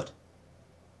probably good.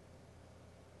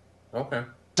 Okay.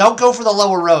 Don't go for the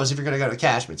lower rows if you're gonna go to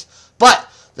Cashman's. But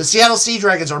the Seattle Sea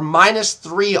Dragons are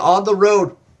 -3 on the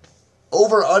road.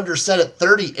 Over/under set at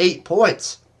 38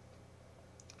 points.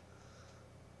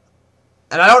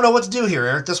 And I don't know what to do here,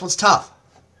 Eric. This one's tough.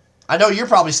 I know you're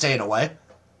probably staying away.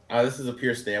 This is a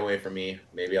pure stay away for me.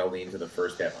 Maybe I'll lean to the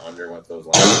first half under once those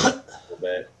lines a little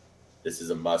bit. This is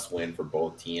a must win for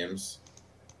both teams.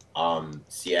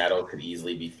 Seattle could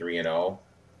easily be 3-0.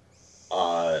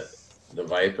 The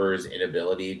Vipers'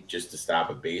 inability just to stop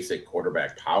a basic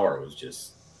quarterback power was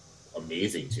just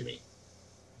amazing to me.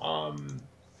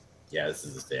 Yeah, this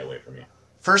is a stay away for me.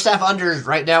 First half under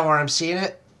right now where I'm seeing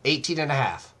it,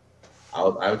 18.5.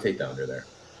 I would take the under there.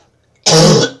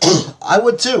 I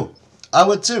would too.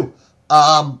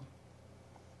 I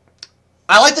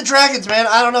like the Dragons, man.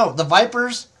 I don't know. The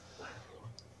Vipers,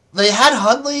 they had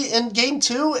Hundley in game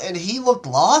 2, and he looked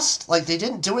lost. Like, they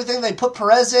didn't do anything. They put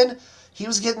Perez in. He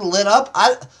was getting lit up.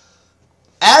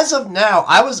 As of now,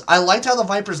 I liked how the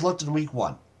Vipers looked in week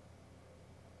 1.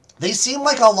 They seem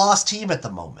like a lost team at the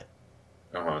moment.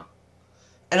 Uh-huh.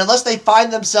 And unless they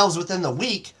find themselves within the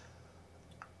week,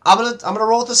 I'm gonna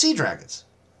roll with the Sea Dragons.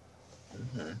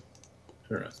 Okay.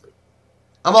 Interesting.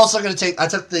 I'm also gonna I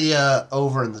took the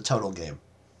over in the total game.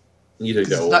 You took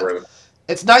the over.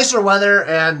 It's nicer weather,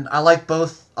 and I like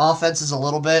both offenses a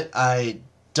little bit. I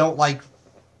don't like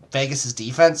Vegas's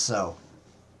defense, so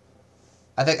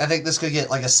I think this could get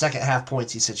like a second half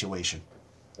pointsy situation.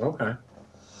 Okay.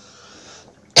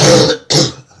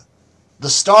 The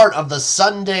start of the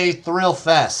Sunday Thrill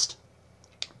Fest.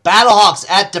 Battlehawks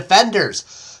at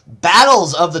Defenders.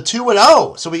 Battles of the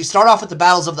 2-0. So we start off with the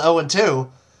battles of the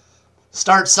 0-2.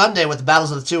 Start Sunday with the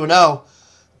battles of the 2-0.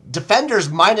 Defenders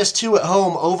 -2 at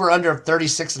home, over under of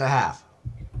 36.5.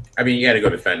 I mean, you got to go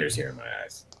Defenders here in my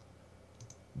eyes.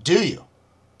 Do you?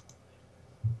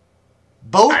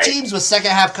 Both teams with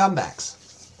second half comebacks.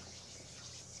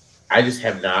 I just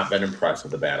have not been impressed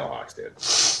with the Battlehawks, dude.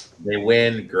 They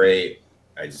win, great.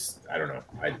 I don't know.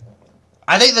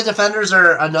 I think the Defenders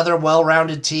are another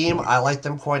well-rounded team. I like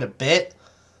them quite a bit.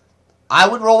 I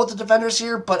would roll with the Defenders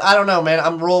here, but I don't know, man.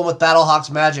 I'm rolling with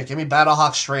Battlehawks magic. Give me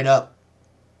Battlehawks straight up.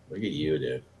 Look at you,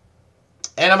 dude.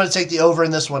 And I'm going to take the over in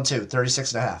this one, too.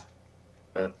 36.5.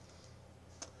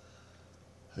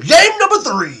 Game number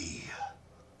 3.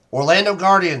 Orlando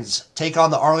Guardians take on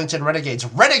the Arlington Renegades.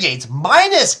 Renegades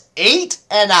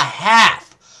 -8.5.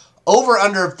 Over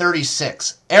under of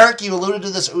 36. Eric, you alluded to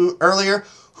this earlier.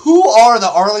 Who are the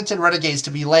Arlington Renegades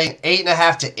to be laying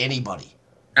 8.5 to anybody?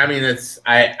 I mean,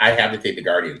 I have to take the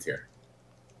Guardians here.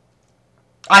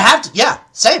 I have to, yeah,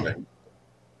 same.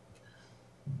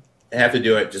 I have to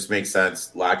do it. Just makes sense.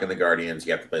 Lock in the Guardians.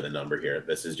 You have to play the number here.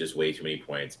 This is just way too many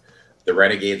points. The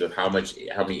Renegades, with how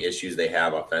many issues they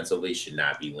have offensively, should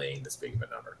not be laying this big of a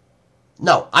number.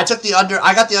 No, I took the under.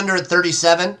 I got the under at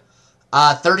 37.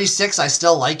 36, I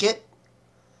still like it.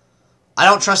 I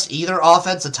don't trust either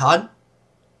offense a ton.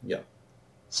 Yeah.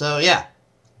 So, yeah.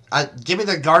 Give me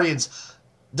the Guardians.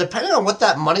 Depending on what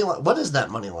that money line... What is that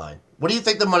money line? What do you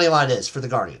think the money line is for the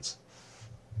Guardians?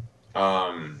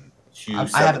 I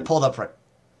have it pulled up right.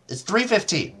 It's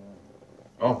 315.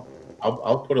 Oh,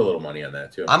 I'll put a little money on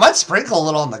that, too. I might sprinkle a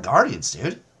little on the Guardians,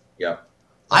 dude. Yeah.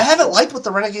 I haven't liked what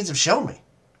the Renegades have shown me.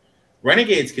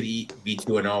 Renegades could be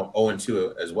 2-0,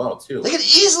 0-2 as well, too. They could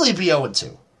easily be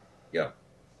 0-2. Yeah.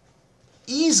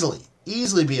 Easily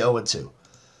be 0-2.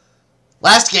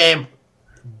 Last game,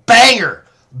 banger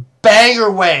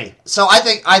way. So I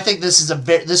think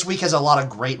this week has a lot of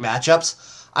great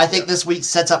matchups. I think this week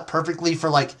sets up perfectly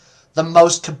for like the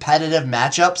most competitive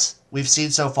matchups we've seen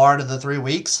so far into the 3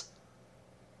 weeks.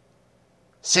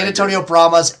 San Antonio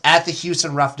Brahmas at the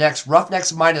Houston Roughnecks.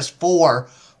 Roughnecks -4,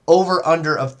 over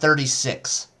under of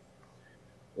 36.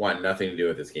 Want nothing to do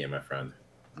with this game, my friend.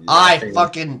 I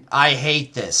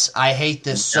hate this. I hate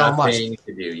this so much. Nothing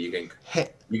to do. You can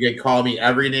call me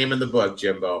every name in the book,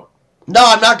 Jimbo. No,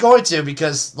 I'm not going to,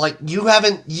 because like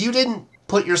you didn't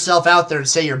put yourself out there and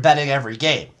say you're betting every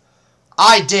game.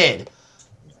 I did.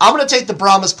 I'm going to take the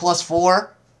Brahmas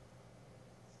 +4.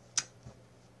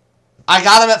 I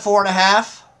got him at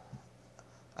 4.5.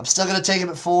 I'm still going to take him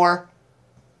at 4.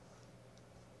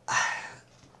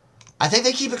 I think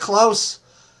they keep it close.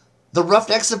 The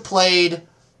Roughnecks have played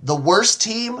the worst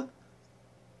team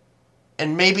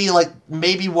and maybe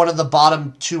one of the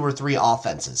bottom 2 or 3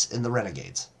 offenses in the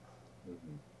Renegades.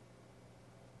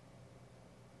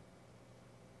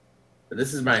 But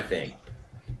this is my thing.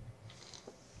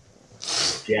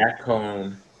 Jack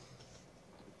Cohn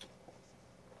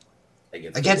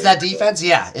against that defense,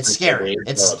 yeah, it's scary.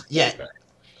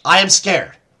 I am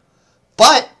scared.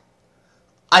 But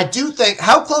I do think,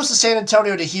 how close is San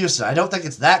Antonio to Houston? I don't think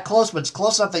it's that close, but it's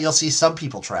close enough that you'll see some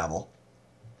people travel.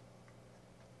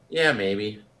 Yeah,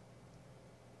 maybe.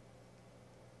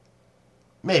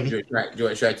 Maybe.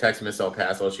 Should I text Miss El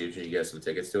Paso? Should you get some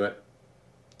tickets to it?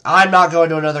 I'm not going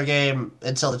to another game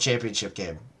until the championship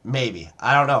game. Maybe.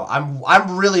 I don't know.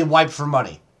 I'm really wiped for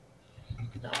money.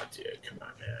 No, dude, come on,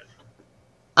 man.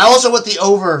 I also went the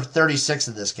over 36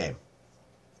 in this game.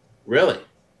 Really?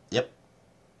 Yep.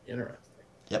 Interesting.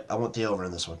 Yep, I went the over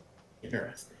in this one.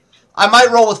 Interesting. I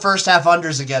might roll with first half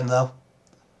unders again, though.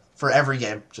 For every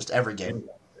game. Just every game.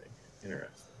 Interesting.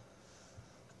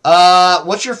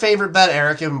 What's your favorite bet,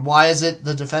 Eric, and why is it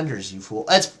the Defenders, you fool?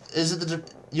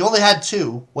 You only had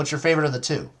two. What's your favorite of the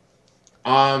two?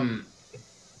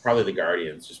 Probably the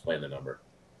Guardians, just playing the number.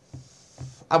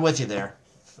 I'm with you there.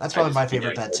 That's probably my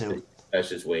favorite bet, too. That's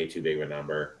just way too big of a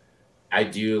number. I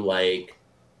do like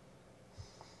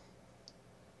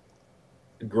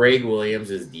Greg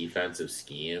Williams' defensive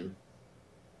scheme.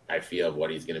 I feel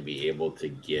what he's going to be able to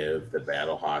give the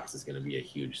Battlehawks is going to be a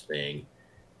huge thing.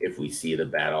 If we see the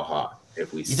Battlehawk,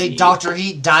 you think Dr.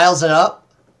 Heat dials it up?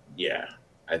 Yeah,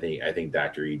 I think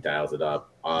Dr. Heat dials it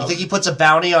up. You think he puts a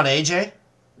bounty on AJ?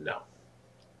 No,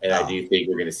 and I do think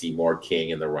we're going to see more King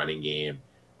in the running game,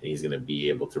 and he's going to be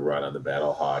able to run on the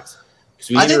Battlehawks. Because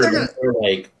we need to remember,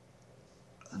 like,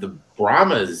 the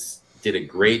Brahmas did a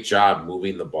great job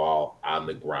moving the ball on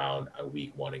the ground on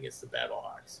week 1 against the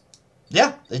Battlehawks.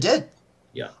 Yeah, they did.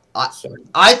 Yeah,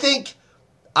 I think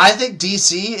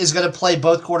DC is going to play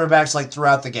both quarterbacks like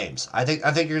throughout the games. I think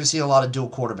you're going to see a lot of dual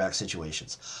quarterback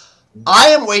situations. I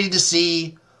am waiting to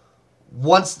see,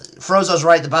 once Frozo's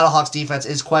right, the Battlehawks defense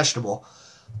is questionable.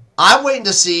 I'm waiting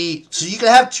to see, so you can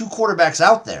have two quarterbacks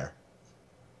out there.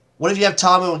 What if you have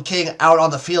Tamu and King out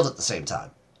on the field at the same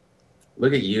time?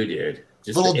 Look at you, dude.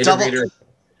 Just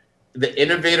the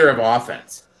innovator of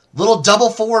offense. Little double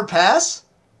forward pass?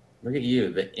 Look at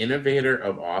you, the innovator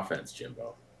of offense,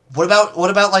 Jimbo.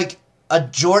 What about like a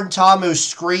Jordan Tamu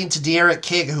screen to De'Aaron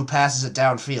King who passes it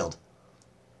downfield?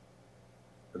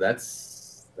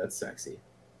 That's sexy.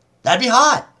 That'd be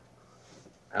hot.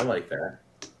 I like that.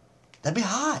 That'd be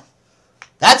hot.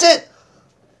 That's it.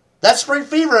 That's Spring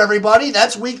Fever, everybody.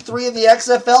 That's week 3 of the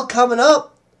XFL coming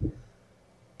up.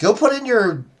 Go put in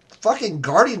your fucking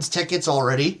Guardians tickets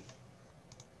already.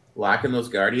 Locking those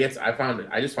Guardians. I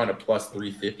just found a plus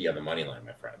 350 on the money line,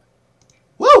 my friend.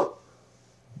 Woo!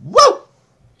 Woo!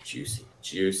 Juicy.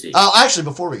 Oh, actually,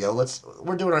 before we go,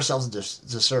 we're doing ourselves a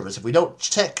disservice if we don't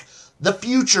check the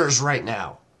futures right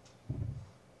now.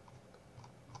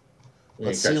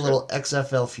 Let's see a little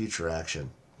XFL future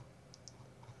action.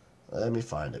 Let me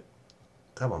find it.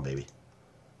 Come on, baby.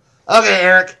 Okay,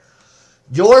 Eric.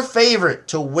 Your favorite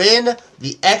to win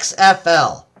the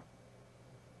XFL.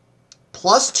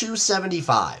 Plus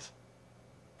 275.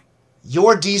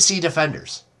 Your DC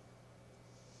Defenders.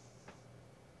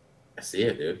 I see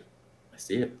it, dude. I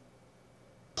see it.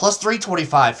 Plus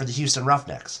 325 for the Houston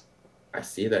Roughnecks. I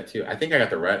see that too. I think I got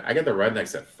the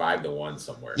Rednecks at 5-1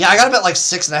 somewhere. Yeah, I got them at like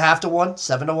 6.5 to 1,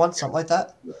 7 to 1, something like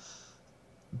that. Yeah.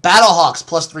 Battlehawks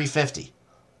plus 350.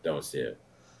 Don't see it.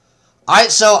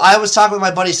 So I was talking with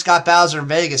my buddy Scott Bowser in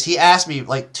Vegas. He asked me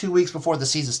like 2 weeks before the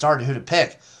season started who to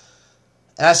pick.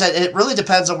 And I said, it really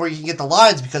depends on where you can get the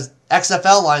lines because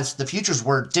XFL lines, the futures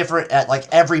were different at like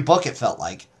every book, it felt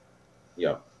like.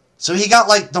 Yep. So he got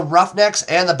like the Roughnecks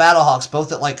and the Battlehawks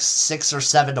both at like 6 or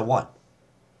 7 to 1.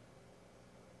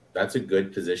 That's a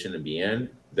good position to be in.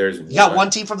 You got one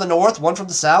team from the north, one from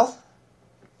the south?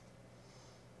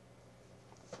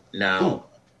 Now,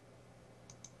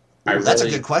 that's a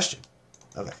good question.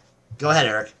 Okay. Go ahead,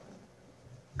 Eric.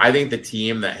 I think the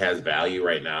team that has value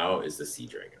right now is the Sea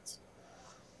Dragons.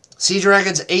 Sea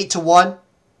Dragons 8 to 1.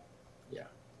 Yeah.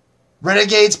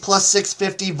 Renegades plus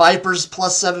 650. Vipers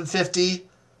plus 750.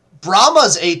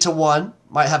 Brahmas 8 to 1.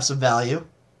 Might have some value.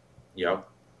 Yep.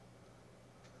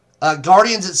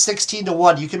 Guardians at 16 to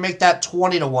 1. You can make that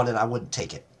 20 to 1, and I wouldn't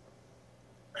take it.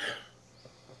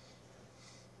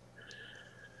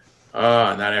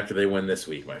 Not after they win this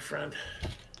week, my friend.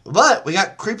 But we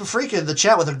got Creeper Freak in the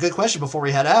chat with a good question before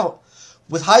we head out.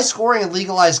 With high scoring and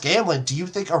legalized gambling, do you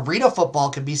think arena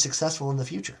football can be successful in the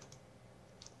future?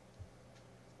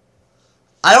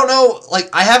 I don't know. Like,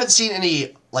 I haven't seen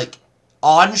any like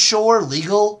onshore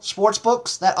legal sports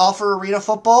books that offer arena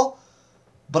football.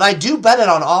 But I do bet it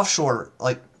on offshore,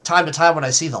 like, time to time when I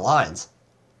see the lines.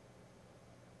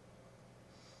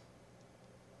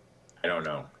 I don't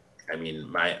know. I mean,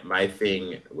 my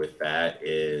thing with that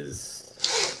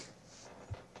is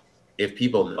if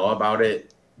people know about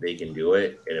it, they can do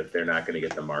it. And if they're not going to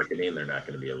get the marketing, they're not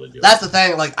going to be able to do it. That's the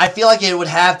thing. Like, I feel like it would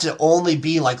have to only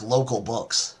be, like, local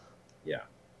books. Yeah.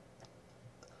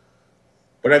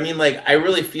 But I mean, like, I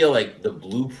really feel like the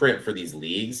blueprint for these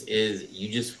leagues is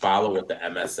you just follow what the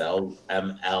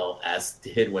MLS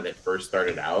did when it first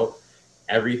started out.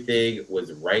 everything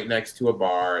was right next to a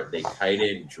bar. They tied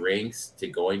in drinks to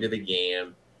going to the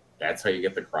game. That's how you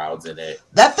get the crowds in it.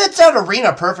 That fits out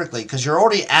arena perfectly because you're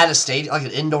already at a stadium, like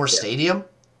an indoor stadium.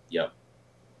 Yep.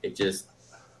 It just,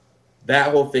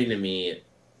 that whole thing to me,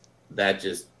 that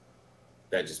just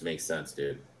makes sense,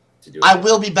 dude. To do it. I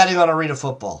will be betting on arena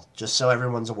football, just so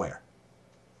everyone's aware.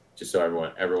 Just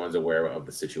so everyone's aware of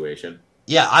the situation.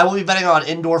 Yeah, I will be betting on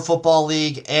Indoor Football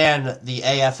League and the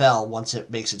AFL once it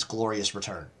makes its glorious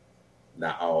return.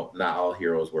 Not all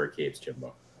heroes wear capes,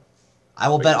 Jimbo. I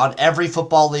will bet on every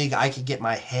football league I can get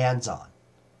my hands on.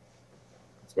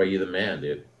 That's why you're the man,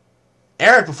 dude.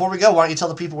 Eric, before we go, why don't you tell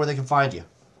the people where they can find you?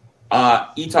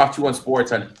 eTalk 21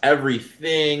 Sports on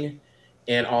everything.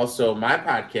 And also, my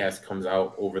podcast comes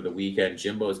out over the weekend.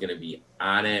 Jimbo is going to be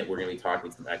on it. We're going to be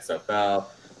talking some XFL.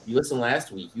 You listened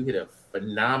last week, you hit a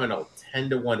phenomenal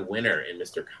 10-1 winner in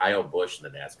Mr. Kyle Busch in the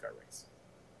NASCAR race.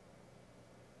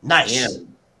 Nice.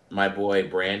 And my boy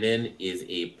Brandon is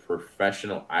a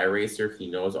professional iRacer. He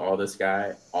knows all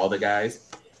the guys.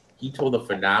 He told a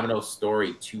phenomenal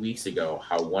story 2 weeks ago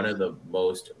how one of the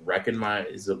most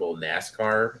recognizable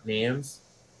NASCAR names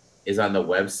is on the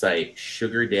website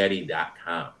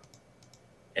sugardaddy.com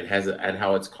and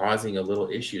how it's causing a little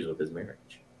issues with his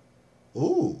marriage.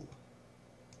 Ooh.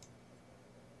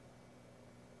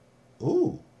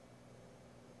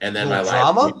 And then little my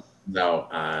drama?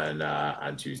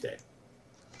 on Tuesday.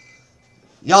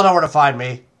 Y'all know where to find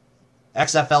me.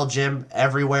 XFL Gym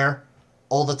everywhere,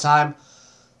 all the time.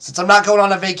 Since I'm not going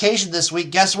on a vacation this week,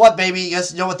 guess what, baby? You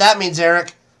know what that means,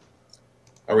 Eric?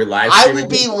 Are we live I streaming? will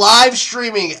be live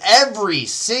streaming every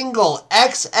single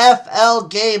XFL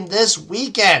game this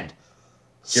weekend.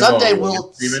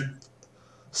 Jimbo,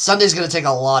 Sunday's going to take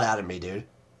a lot out of me, dude.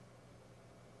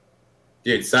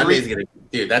 Dude,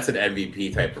 that's an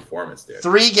MVP type performance, dude.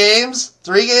 3 games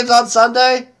on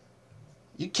Sunday?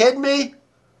 You kidding me?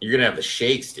 You're gonna have the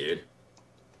shakes, dude.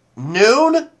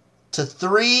 Noon to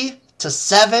 3 to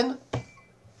 7.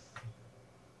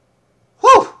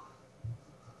 Whew.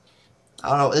 I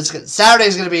don't know.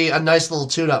 Saturday's going to be a nice little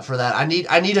tune-up for that. I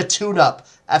need a tune-up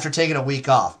after taking a week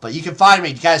off. But you can find me.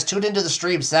 You guys tune into the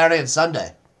stream Saturday and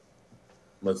Sunday.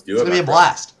 Let's do it. It's going to be a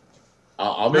blast.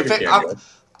 I'll make a cameo.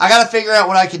 I got to figure out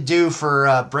what I could do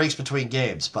for breaks between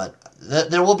games, but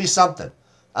there will be something.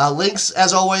 Links,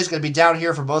 as always, going to be down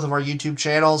here for both of our YouTube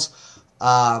channels.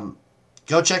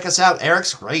 Go check us out.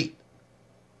 Eric's great.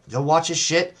 Go watch his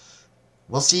shit.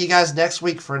 We'll see you guys next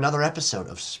week for another episode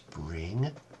of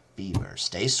Spring Fever.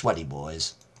 Stay sweaty,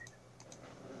 boys.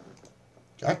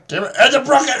 God damn it. And the